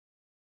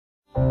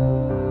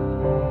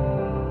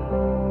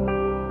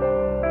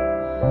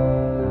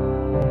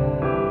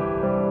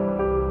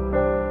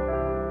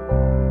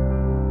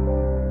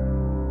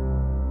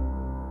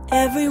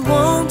Every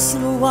once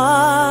in a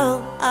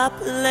while I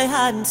play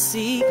hide and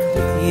seek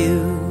with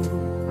you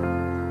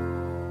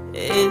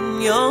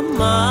in your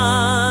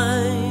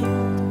mind.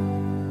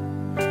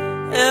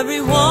 Every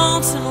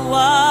once in a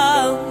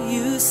while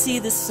you see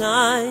the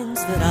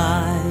signs that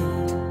I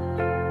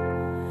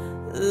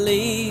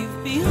leave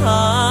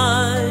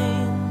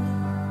behind.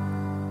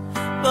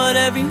 But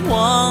every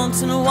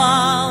once in a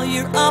while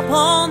you're up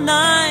all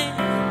night,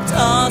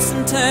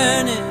 tossing,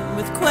 turning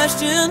with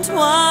questions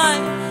why.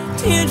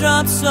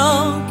 Teardrops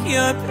soak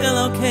your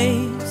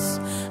pillowcase.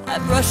 I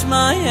brush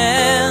my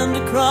hand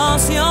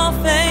across your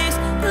face.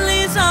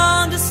 Please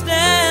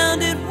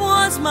understand it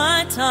was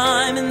my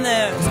time, and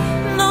there's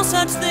no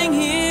such thing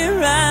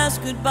here as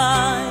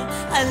goodbye.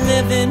 I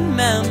live in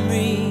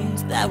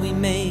memories that we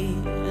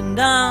made, and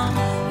I'm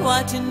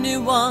watching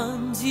new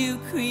ones you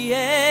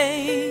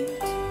create.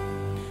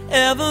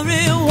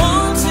 Every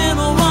once in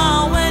a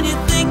while when you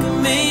think of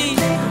me,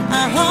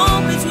 I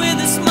hope it's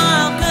with a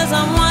smile, 'cause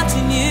I'm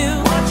watching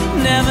you,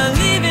 never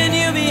leaving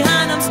you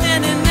behind. I'm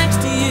standing next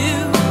to you.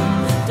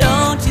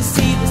 Don't you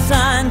see the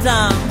signs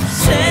I'm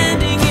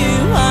sending you?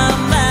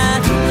 I'm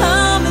that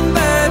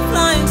hummingbird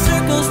flying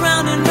circles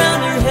round and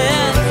round your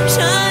head,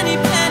 shiny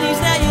pennies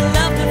that you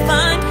love to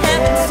find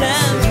heaven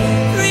sent.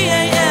 3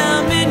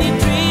 a.m. in your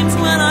dreams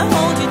when I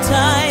hold you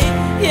tight.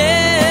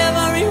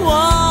 Yeah, every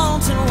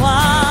once in a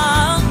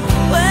while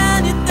when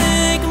you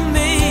think of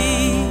me,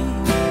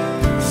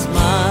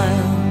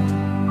 smile,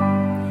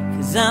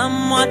 'cause I'm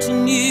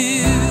watching you.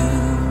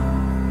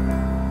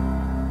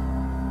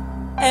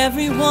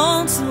 Every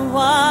once in a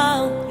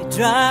while you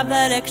drive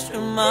that extra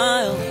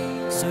mile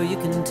so you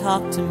can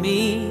talk to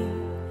me.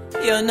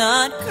 You're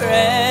not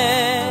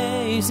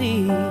crazy.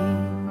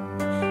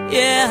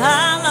 Yeah,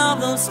 I love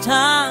those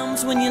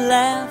times when you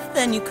laugh,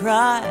 then you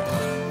cry,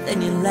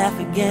 then you laugh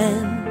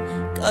again,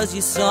 'cause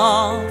you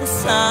saw the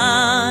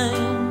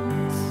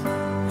signs.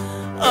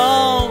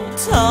 Oh,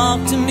 talk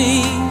to me,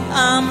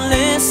 I'm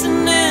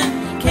listening.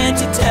 Can't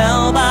you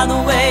tell by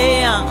the way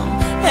I'm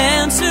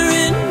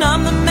answering?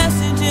 I'm the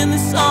message in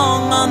the song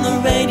on the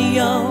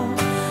radio.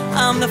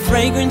 I'm the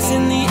fragrance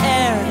in the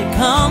air that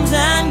comes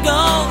and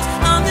goes.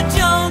 I'm the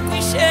joke we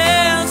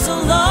shared so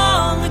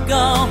long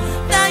ago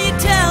that you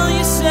tell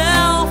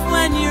yourself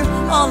when you're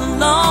all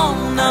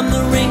alone. I'm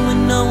the ring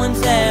when no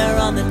one's there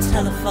on the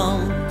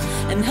telephone,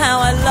 and how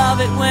I love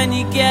it when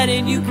you get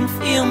it, you can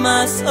feel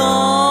my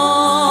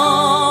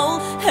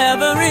soul.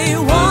 Every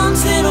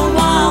once in a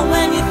while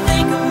when you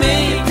think of me,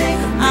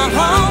 I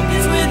hope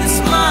it's with a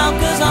smile,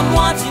 'cause I'm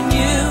watching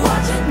you,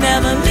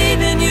 never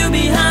leaving you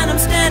behind.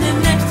 I'm standing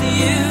next to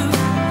you.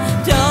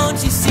 Don't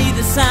you see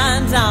the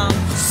signs I'm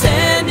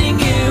sending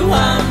you?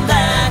 I'm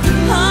that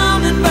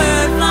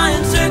hummingbird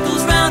flying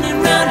circles round and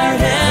round your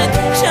head,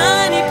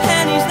 shiny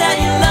pennies that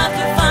you love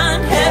to find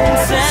heaven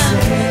sent.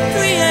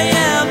 3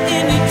 a.m.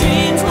 in your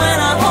dreams when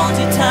I hold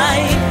you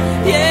tight.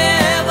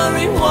 Yeah,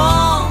 every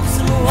once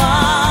in a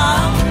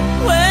while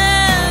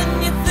when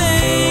you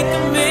think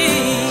of me,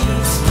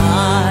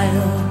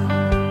 smile,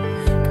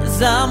 'cause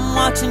I'm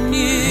watching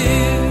you.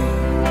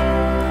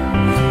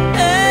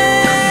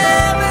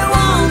 Every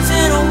once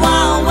in a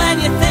while when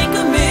you think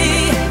of me,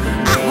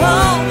 I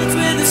hope it's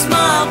with a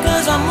smile,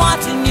 'cause I'm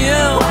watching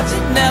you,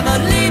 never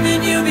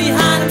leaving you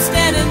behind. I'm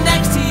standing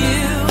next to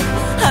you.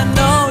 I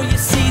know you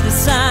see the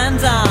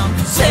signs I'm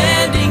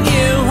sending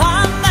you.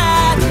 I'm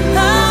that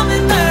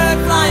hummingbird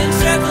flying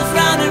circles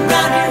round and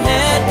round your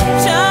head,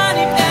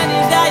 shiny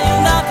pennies that you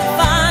love to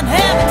find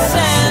heaven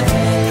sent.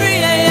 3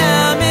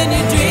 a.m. in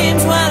your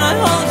dreams when I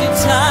hold you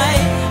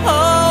tight.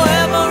 Oh,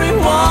 every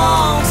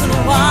once in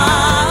a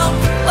while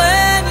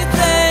when you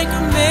think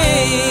of me,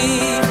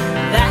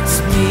 that's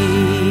me,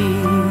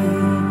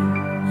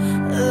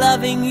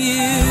 loving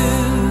you.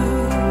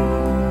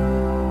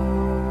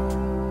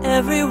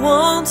 Every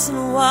once in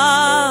a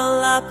while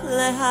I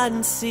play hide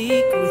and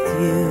seek with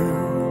you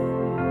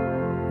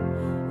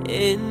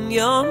in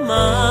your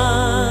mind.